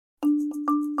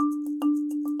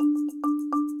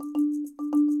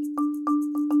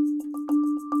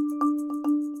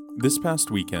This past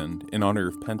weekend, in honor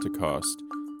of Pentecost,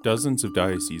 dozens of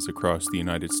dioceses across the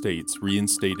United States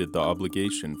reinstated the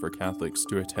obligation for Catholics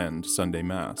to attend Sunday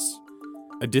Mass.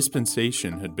 A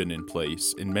dispensation had been in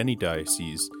place in many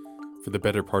dioceses for the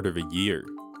better part of a year.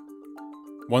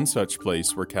 One such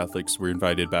place where Catholics were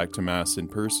invited back to Mass in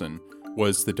person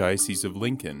was the Diocese of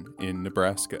Lincoln in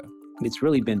Nebraska. It's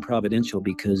really been providential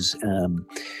because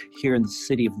here in the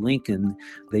city of Lincoln,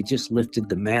 they just lifted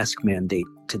the mask mandate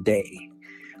today,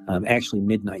 actually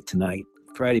midnight tonight,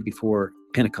 Friday before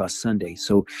Pentecost Sunday.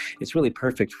 So it's really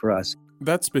perfect for us.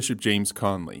 That's Bishop James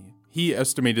Conley. He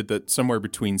estimated that somewhere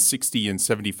between 60 and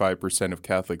 75% of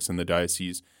Catholics in the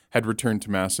diocese had returned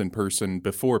to Mass in person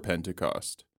before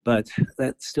Pentecost. But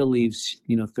that still leaves,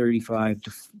 35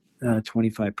 to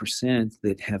 25%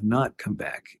 that have not come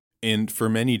back. And for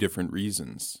many different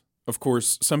reasons. Of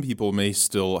course, some people may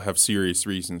still have serious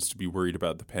reasons to be worried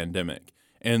about the pandemic,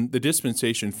 and the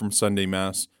dispensation from Sunday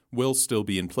Mass will still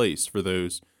be in place for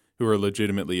those who are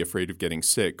legitimately afraid of getting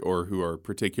sick or who are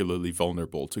particularly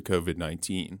vulnerable to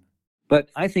COVID-19. But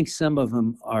I think some of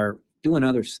them are doing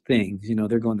other things.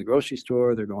 They're going to the grocery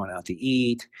store, they're going out to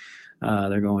eat,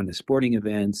 they're going to sporting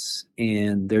events,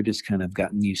 and they're just kind of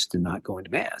gotten used to not going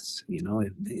to Mass.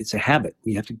 It's a habit.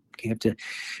 You have to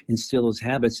instill those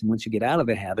habits, and once you get out of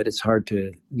the habit, it's hard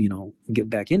to, get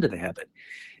back into the habit.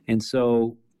 And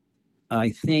so I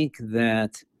think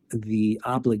that the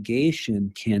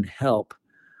obligation can help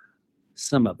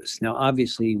some of us. Now,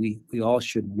 obviously, we all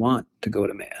should want to go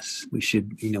to Mass. We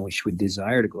should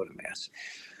desire to go to Mass.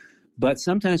 But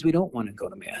sometimes we don't want to go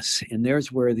to Mass, and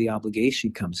there's where the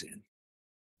obligation comes in.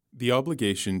 The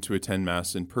obligation to attend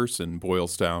Mass in person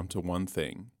boils down to one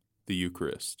thing: the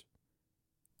Eucharist.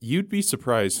 You'd be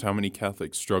surprised how many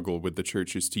Catholics struggle with the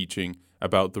Church's teaching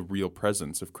about the real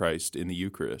presence of Christ in the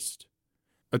Eucharist.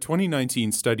 A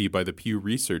 2019 study by the Pew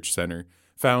Research Center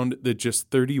found that just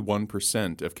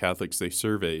 31% of Catholics they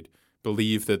surveyed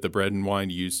believe that the bread and wine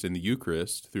used in the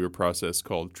Eucharist, through a process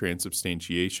called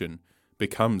transubstantiation,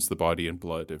 becomes the body and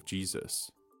blood of Jesus.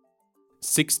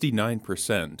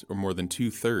 69%, or more than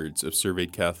two-thirds, of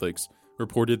surveyed Catholics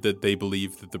reported that they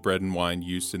believe that the bread and wine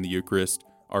used in the Eucharist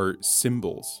are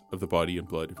symbols of the body and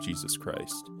blood of Jesus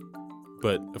Christ.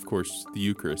 But, of course, the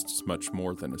Eucharist is much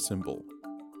more than a symbol.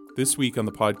 This week on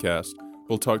the podcast,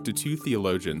 we'll talk to two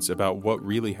theologians about what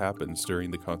really happens during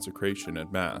the consecration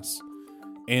at Mass.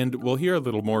 And we'll hear a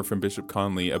little more from Bishop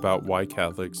Conley about why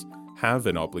Catholics have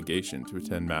an obligation to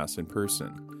attend Mass in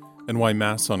person, and why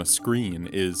Mass on a screen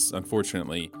is,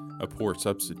 unfortunately, a poor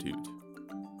substitute.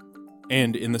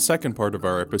 And in the second part of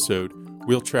our episode,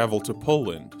 we'll travel to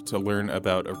Poland to learn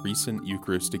about a recent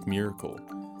Eucharistic miracle,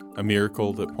 a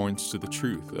miracle that points to the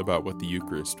truth about what the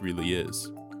Eucharist really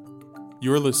is.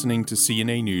 You're listening to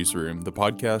CNA Newsroom, the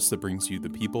podcast that brings you the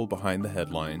people behind the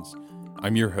headlines.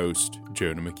 I'm your host,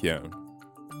 Jonah McKeown.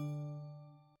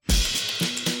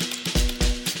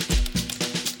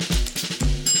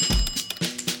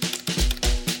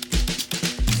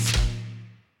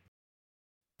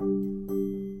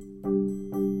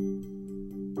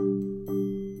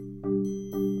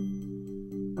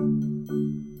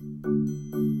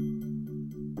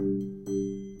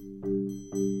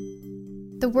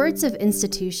 The words of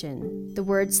institution, the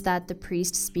words that the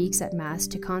priest speaks at Mass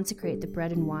to consecrate the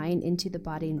bread and wine into the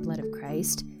body and blood of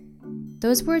Christ,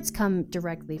 those words come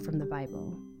directly from the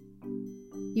Bible.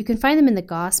 You can find them in the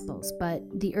Gospels, but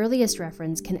the earliest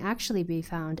reference can actually be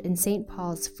found in St.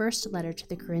 Paul's first letter to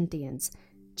the Corinthians,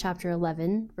 chapter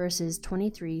 11, verses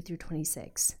 23 through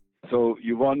 26. So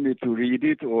you want me to read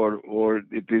it, or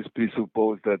it is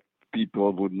presupposed that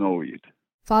people would know it?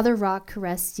 Father Roch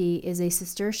Keresti is a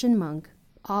Cistercian monk,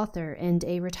 author, and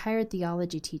a retired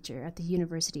theology teacher at the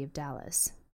University of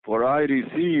Dallas. For I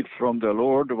received from the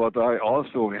Lord what I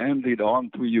also handed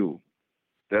on to you,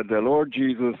 that the Lord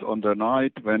Jesus, on the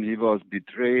night when he was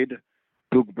betrayed,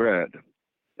 took bread,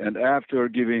 and after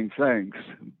giving thanks,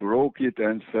 broke it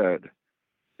and said,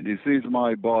 "This is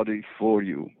my body for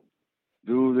you.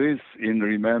 Do this in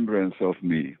remembrance of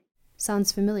me."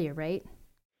 Sounds familiar, right?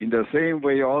 In the same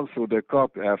way also the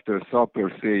cup after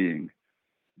supper, saying,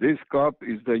 "This cup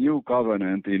is the new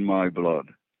covenant in my blood.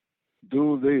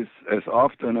 Do this as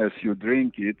often as you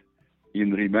drink it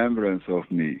in remembrance of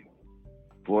me.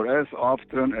 For as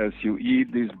often as you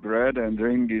eat this bread and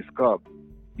drink this cup,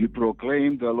 you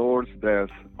proclaim the Lord's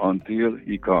death until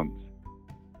he comes."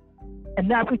 And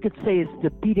that, we could say, is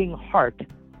the beating heart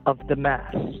of the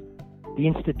Mass, the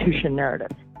institution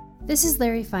narrative. This is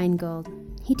Larry Feingold.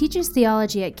 He teaches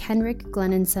theology at Kenrick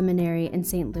Glennon Seminary in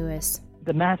St. Louis.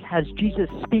 The Mass has Jesus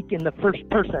speak in the first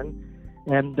person,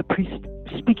 and the priest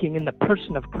speaking in the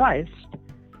person of Christ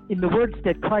in the words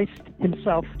that Christ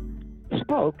himself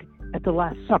spoke at the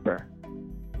Last Supper.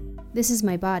 This is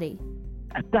my body.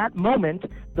 At that moment,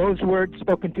 those words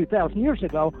spoken 2,000 years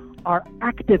ago are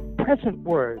active present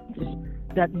words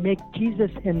that make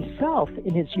Jesus himself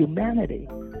in his humanity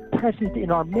present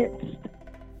in our midst,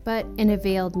 But in a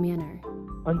veiled manner.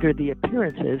 under the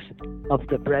appearances of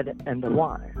the bread and the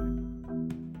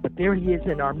wine. But there he is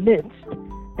in our midst,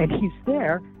 and he's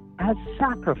there as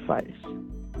sacrifice.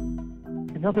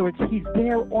 In other words, he's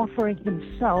there offering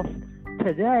himself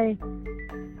today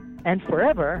and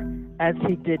forever, as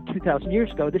he did 2,000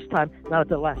 years ago, this time not at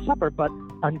the Last Supper, but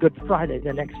on Good Friday,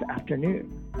 the next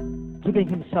afternoon, giving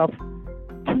himself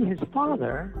to his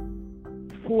Father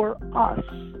for us.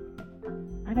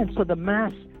 And so the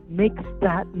Mass makes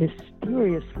that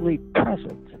mysteriously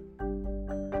present.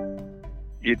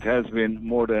 It has been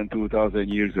more than 2,000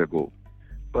 years ago.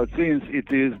 But since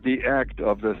it is the act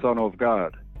of the Son of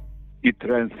God, it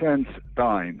transcends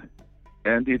time,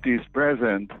 and it is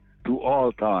present to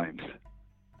all times.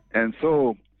 And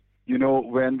so,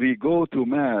 when we go to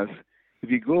Mass,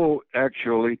 we go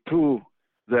actually to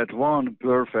that one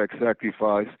perfect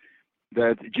sacrifice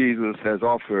that Jesus has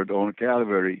offered on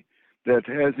Calvary, that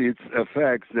has its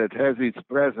effects, that has its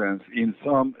presence in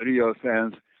some real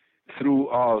sense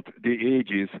throughout the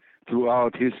ages,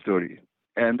 throughout history.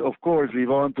 And of course, we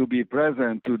want to be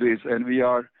present to this, and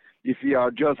if we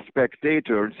are just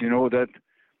spectators,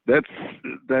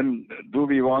 then do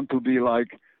we want to be like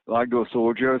those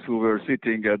soldiers who were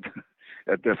sitting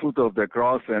at the foot of the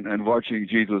cross and watching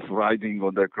Jesus riding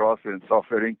on the cross and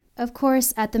suffering? Of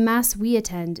course, at the Mass we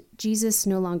attend, Jesus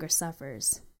no longer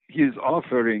suffers. He's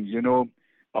offering,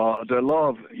 the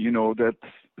love, that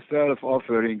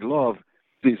self-offering love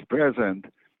is present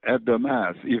at the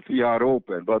Mass if we are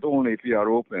open, but only if we are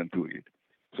open to it.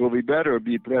 So we better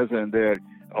be present there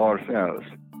ourselves.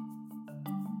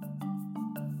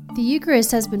 The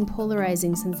Eucharist has been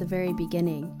polarizing since the very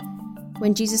beginning.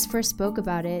 When Jesus first spoke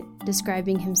about it,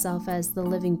 describing himself as the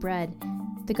living bread,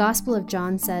 the Gospel of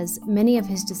John says many of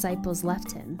his disciples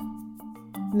left him.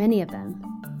 Many of them.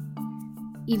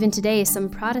 Even today, some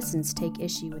Protestants take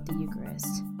issue with the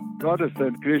Eucharist.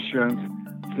 Protestant Christians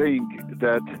think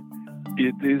that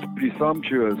it is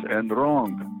presumptuous and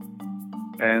wrong,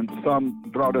 and some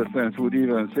Protestants would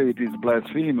even say it is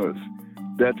blasphemous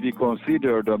that we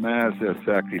consider the Mass as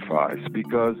sacrifice,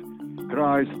 because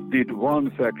Christ did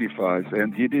one sacrifice,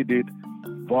 and he did it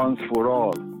once for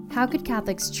all. How could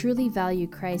Catholics truly value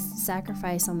Christ's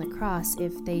sacrifice on the cross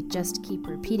if they just keep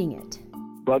repeating it?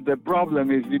 But the problem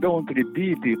is we don't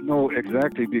repeat it,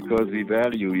 exactly because we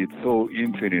value it so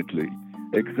infinitely.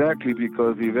 Exactly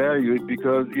because we value it,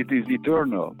 because it is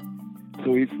eternal.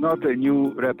 So it's not a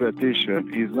new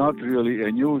repetition, it's not really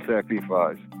a new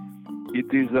sacrifice.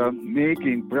 It is a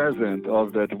making present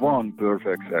of that one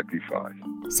perfect sacrifice.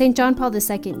 St. John Paul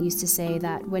II used to say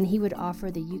that when he would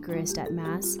offer the Eucharist at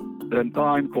Mass, then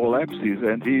time collapses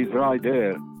and he is right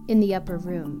there. In the upper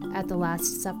room, at the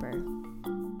Last Supper,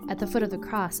 at the foot of the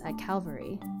cross at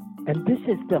Calvary. And this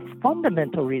is the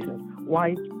fundamental reason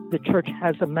why the Church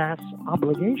has a Mass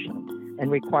obligation and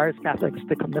requires Catholics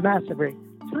to come to Mass every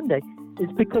Sunday,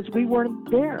 is because we weren't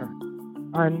there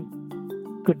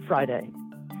on Good Friday.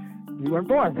 We weren't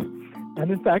born.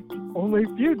 And in fact, only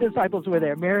a few disciples were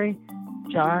there. Mary,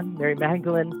 John, Mary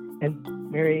Magdalene,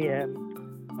 and Mary of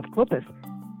Clopas.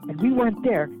 And we weren't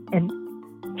there.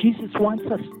 And Jesus wants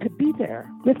us to be there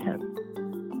with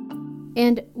him.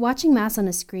 And watching Mass on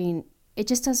a screen, it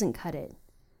just doesn't cut it.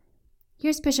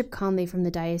 Here's Bishop Conley from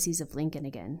the Diocese of Lincoln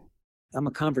again. I'm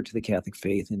a convert to the Catholic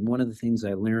faith, and one of the things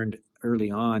I learned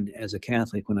early on as a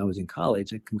Catholic when I was in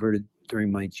college, I converted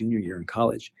during my junior year in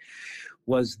college,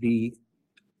 was the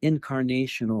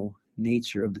incarnational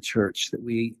nature of the Church, that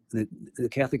the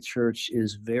Catholic Church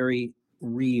is very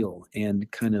real and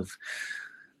kind of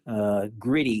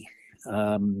gritty,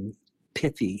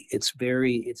 pithy. It's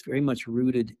very much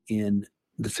rooted in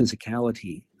the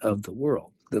physicality of the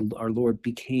world. Our Lord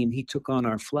he took on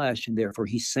our flesh, and therefore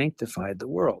he sanctified the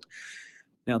world.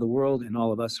 Now, the world and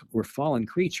all of us were fallen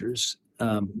creatures,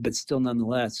 but still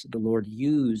nonetheless, the Lord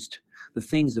used the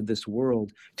things of this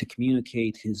world to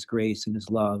communicate his grace and his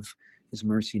love, his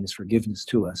mercy and his forgiveness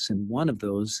to us. And one of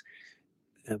those,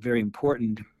 very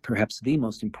important, perhaps the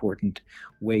most important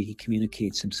way he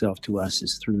communicates himself to us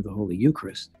is through the Holy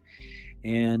Eucharist.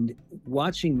 And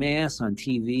watching Mass on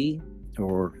TV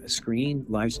or a screen,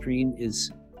 live stream,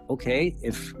 is okay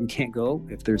if we can't go,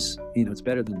 if there's, it's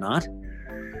better than not.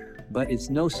 But it's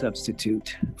no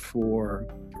substitute for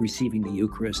receiving the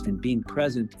Eucharist and being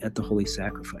present at the Holy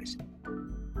Sacrifice.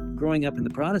 growing up in the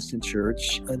Protestant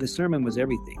church, the sermon was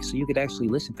everything. So you could actually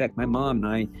listen. In fact, my mom and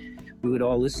I, we would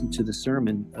all listen to the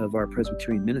sermon of our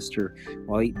Presbyterian minister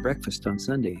while eating breakfast on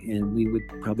Sunday. And we would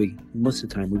probably, most of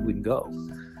the time, we wouldn't go.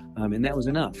 And that was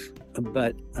enough.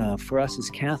 But for us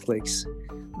as Catholics,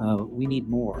 we need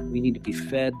more. We need to be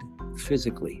fed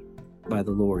physically by the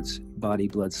Lord's body,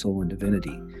 blood, soul, and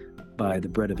divinity, by the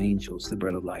bread of angels, the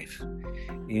bread of life.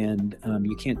 And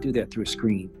you can't do that through a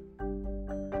screen.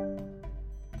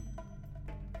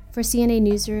 For CNA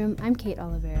Newsroom, I'm Kate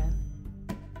Oliveira.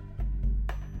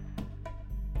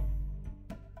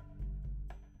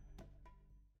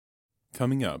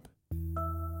 Coming up.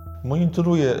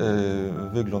 Monitoruję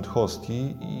wygląd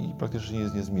hostii i praktycznie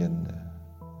jest niezmienny.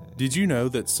 Did you know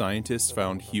that scientists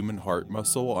found human heart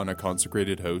muscle on a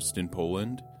consecrated host in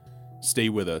Poland? Stay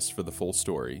with us for the full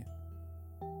story.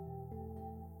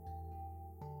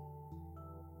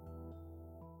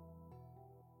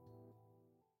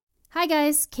 Hi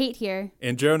guys, Kate here.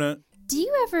 And Jonah. Do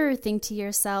you ever think to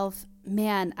yourself,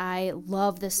 man, I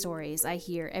love the stories I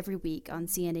hear every week on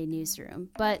CNA Newsroom,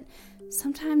 but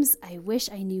sometimes I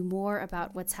wish I knew more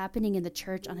about what's happening in the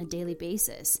church on a daily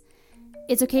basis.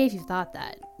 It's okay if you've thought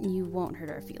that. You won't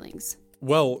hurt our feelings.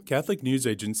 Well, Catholic News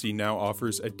Agency now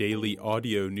offers a daily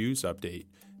audio news update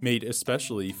made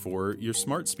especially for your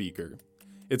smart speaker.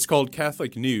 It's called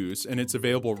Catholic News, and it's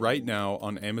available right now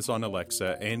on Amazon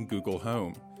Alexa and Google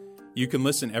Home. You can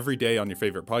listen every day on your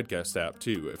favorite podcast app,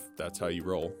 too, if that's how you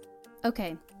roll.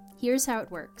 Okay, here's how it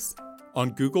works.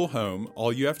 On Google Home,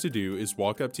 all you have to do is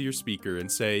walk up to your speaker and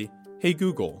say, "Hey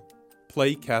Google,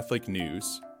 play Catholic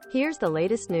News." Here's the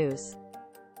latest news.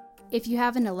 If you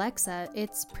have an Alexa,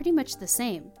 it's pretty much the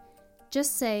same.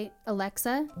 Just say,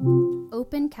 "Alexa,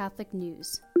 open Catholic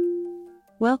News."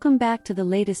 Welcome back to the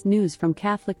latest news from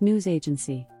Catholic News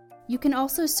Agency. You can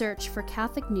also search for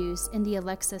Catholic News in the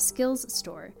Alexa Skills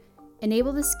Store.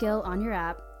 Enable the skill on your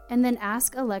app, and then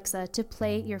ask Alexa to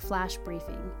play your flash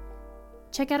briefing.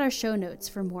 Check out our show notes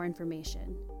for more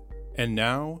information. And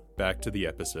now, back to the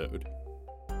episode.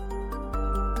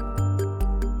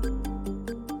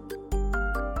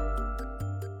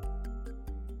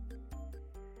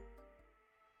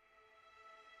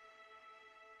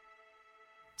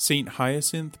 St.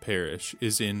 Hyacinth Parish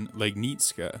is in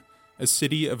Legnicka, a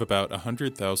city of about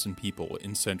 100,000 people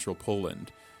in central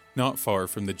Poland, not far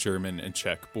from the German and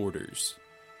Czech borders.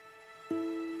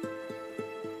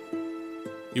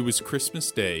 It was Christmas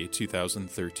Day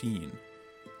 2013.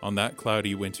 On that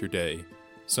cloudy winter day,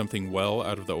 something well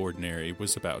out of the ordinary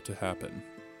was about to happen.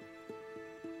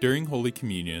 During Holy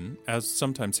Communion, as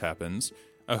sometimes happens,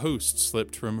 a host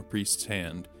slipped from a priest's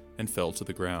hand and fell to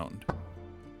the ground.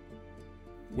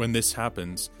 When this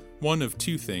happens, one of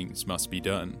two things must be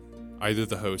done. Either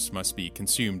the host must be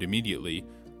consumed immediately,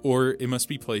 or it must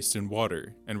be placed in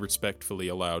water and respectfully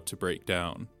allowed to break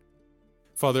down.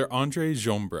 Father Andrzej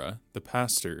Zombra, the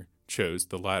pastor, chose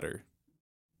the latter.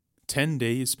 10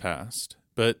 days passed,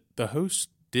 but the host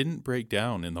didn't break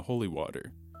down in the holy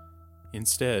water.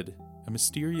 Instead, a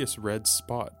mysterious red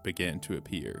spot began to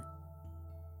appear.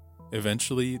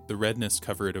 Eventually, the redness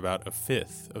covered about a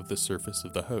fifth of the surface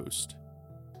of the host.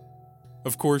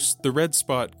 Of course, the red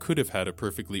spot could have had a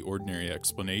perfectly ordinary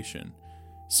explanation.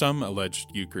 Some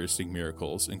alleged Eucharistic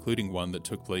miracles, including one that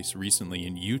took place recently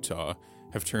in Utah,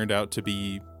 have turned out to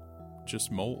be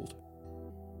just mold.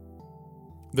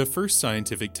 The first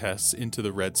scientific tests into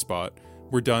the red spot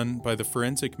were done by the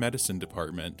forensic medicine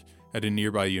department at a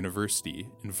nearby university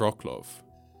in Wrocław.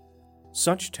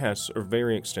 Such tests are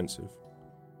very extensive.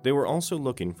 They were also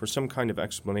looking for some kind of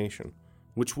explanation,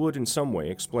 which would in some way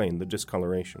explain the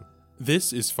discoloration.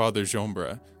 This is Father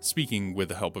Zombra speaking with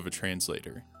the help of a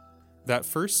translator. That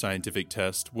first scientific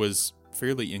test was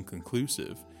fairly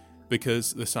inconclusive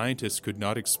because the scientists could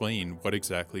not explain what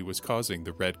exactly was causing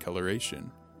the red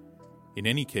coloration. In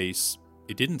any case,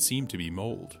 it didn't seem to be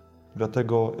mold.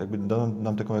 Dlatego jakby dano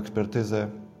nam taką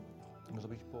ekspertyzę.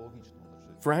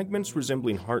 Fragments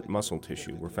resembling heart muscle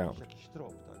tissue were found.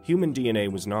 Human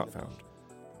DNA was not found.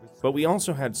 But we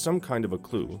also had some kind of a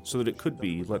clue so that it could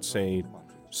be, let's say,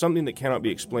 something that cannot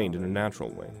be explained in a natural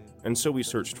way. And so we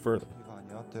searched further.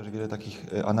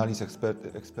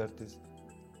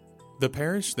 The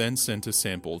parish then sent a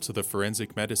sample to the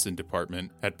forensic medicine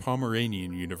department at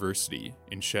Pomeranian University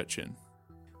in Szczecin.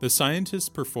 The scientists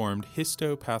performed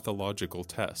histopathological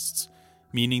tests,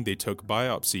 meaning they took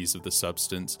biopsies of the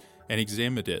substance and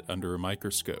examined it under a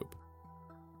microscope.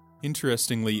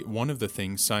 Interestingly, one of the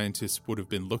things scientists would have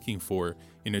been looking for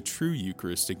in a true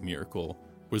Eucharistic miracle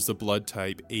was the blood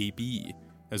type AB,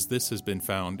 as this has been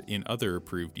found in other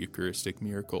approved Eucharistic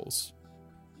miracles.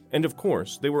 And of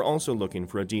course, they were also looking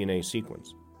for a DNA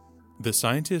sequence. The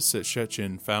scientists at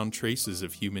Szczecin found traces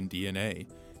of human DNA,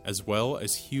 as well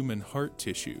as human heart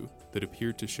tissue that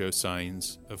appeared to show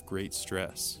signs of great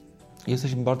stress.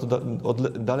 Jesteśmy bardzo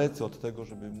dalecy od tego,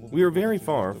 żeby mówić. We are very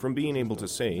far from being able to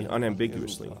say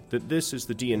unambiguously that this is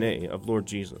the DNA of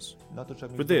Lord Jesus.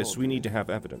 For this, we need to have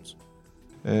evidence.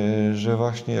 Że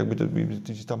właśnie jakby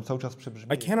tam cały czas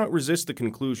I cannot resist the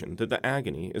conclusion that the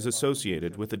agony is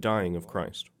associated with the dying of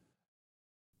Christ.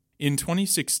 In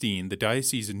 2016, the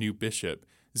diocese's new bishop,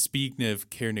 Zbigniew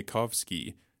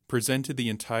Kiernikowski, presented the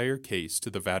entire case to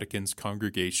the Vatican's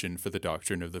Congregation for the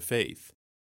Doctrine of the Faith.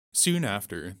 Soon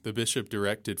after, the bishop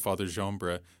directed Father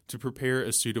Jambra to prepare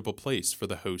a suitable place for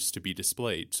the host to be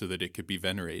displayed so that it could be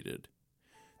venerated.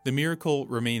 The miracle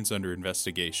remains under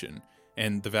investigation,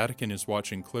 and the Vatican is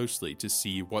watching closely to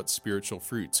see what spiritual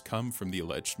fruits come from the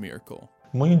alleged miracle.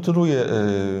 Monitoruję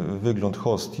wygląd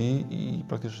hostii i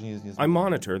praktycznie jest niezmienny. I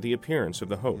monitor the appearance of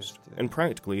the host, and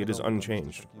practically it is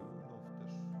unchanged.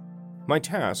 My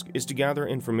task is to gather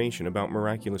information about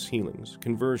miraculous healings,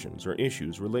 conversions, or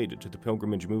issues related to the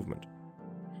pilgrimage movement.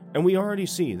 And we already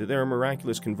see that there are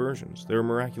miraculous conversions, there are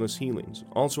miraculous healings,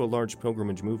 also a large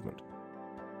pilgrimage movement.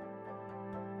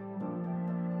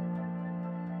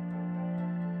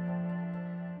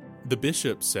 The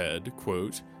bishop said,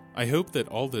 quote, "I hope that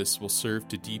all this will serve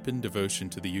to deepen devotion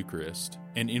to the Eucharist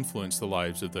and influence the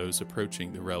lives of those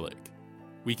approaching the relic.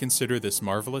 We consider this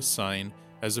marvelous sign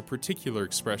as a particular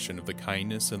expression of the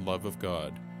kindness and love of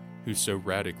God, who so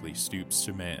radically stoops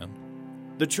to man."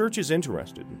 The Church is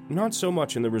interested not so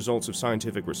much in the results of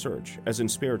scientific research as in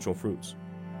spiritual fruits.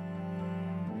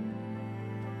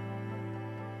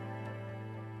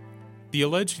 The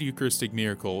alleged Eucharistic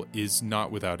miracle is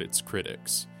not without its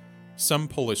critics. Some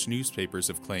Polish newspapers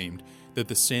have claimed that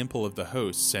the sample of the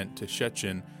host sent to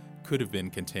Szczecin could have been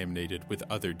contaminated with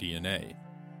other DNA.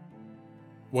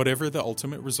 Whatever the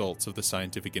ultimate results of the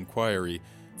scientific inquiry,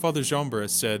 Father Jambra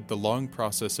said the long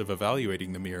process of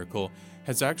evaluating the miracle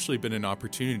has actually been an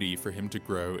opportunity for him to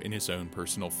grow in his own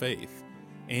personal faith,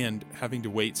 and having to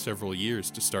wait several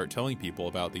years to start telling people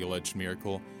about the alleged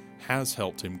miracle has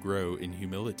helped him grow in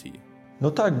humility.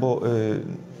 No tak, bo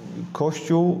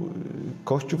Kościół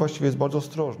właściwie jest bardzo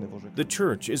ostrożny. The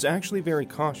Church is actually very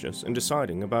cautious in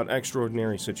deciding about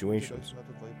extraordinary situations.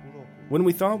 When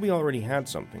we thought we already had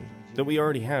something, that we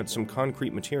already had some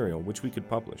concrete material which we could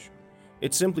publish,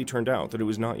 it simply turned out that it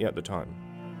was not yet the time.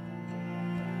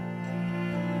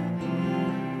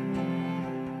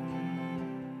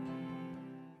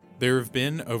 There have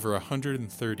been over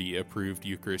 130 approved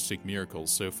Eucharistic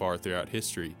miracles so far throughout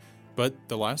history, but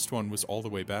the last one was all the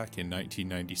way back in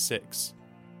 1996.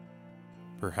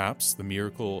 Perhaps the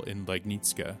miracle in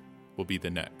Legnicka will be the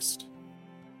next.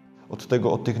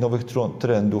 Od tych nowych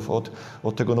trendów,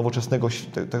 od tego nowoczesnego,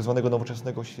 tak zwanego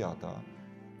nowoczesnego świata.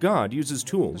 God uses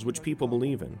tools which people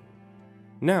believe in.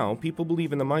 Now, people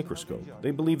believe in the microscope.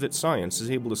 They believe that science is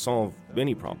able to solve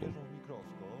any problem.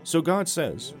 So God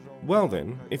says, well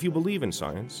then, if you believe in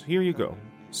science, here you go.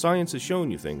 Science has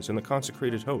shown you things in the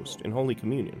consecrated host in Holy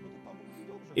Communion.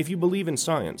 If you believe in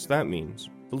science, that means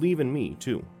believe in me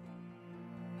too.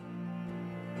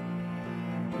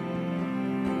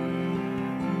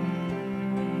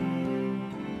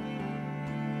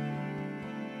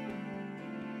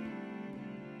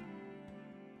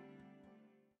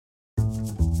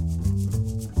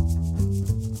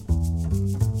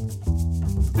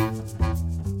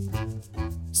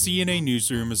 CNA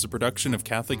Newsroom is a production of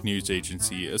Catholic News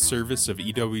Agency, a service of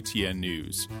EWTN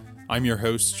News. I'm your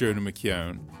host, Jonah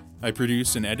McKeown. I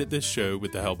produce and edit this show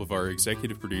with the help of our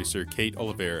executive producer, Kate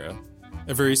Oliveira.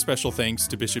 A very special thanks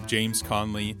to Bishop James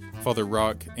Conley, Father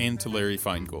Rock, and to Larry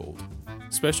Feingold.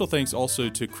 Special thanks also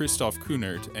to Krzysztof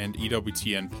Kunert and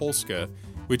EWTN Polska,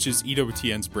 which is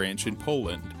EWTN's branch in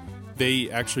Poland. They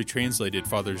actually translated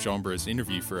Father Jambra's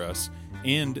interview for us,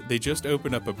 and they just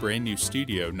opened up a brand new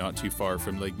studio not too far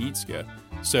from Legnicka.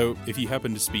 So if you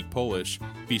happen to speak Polish,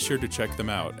 be sure to check them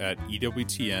out at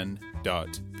ewtn.pl.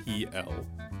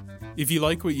 If you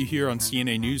like what you hear on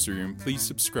CNA Newsroom, please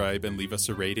subscribe and leave us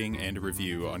a rating and a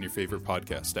review on your favorite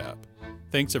podcast app.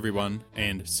 Thanks everyone,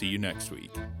 and see you next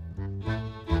week.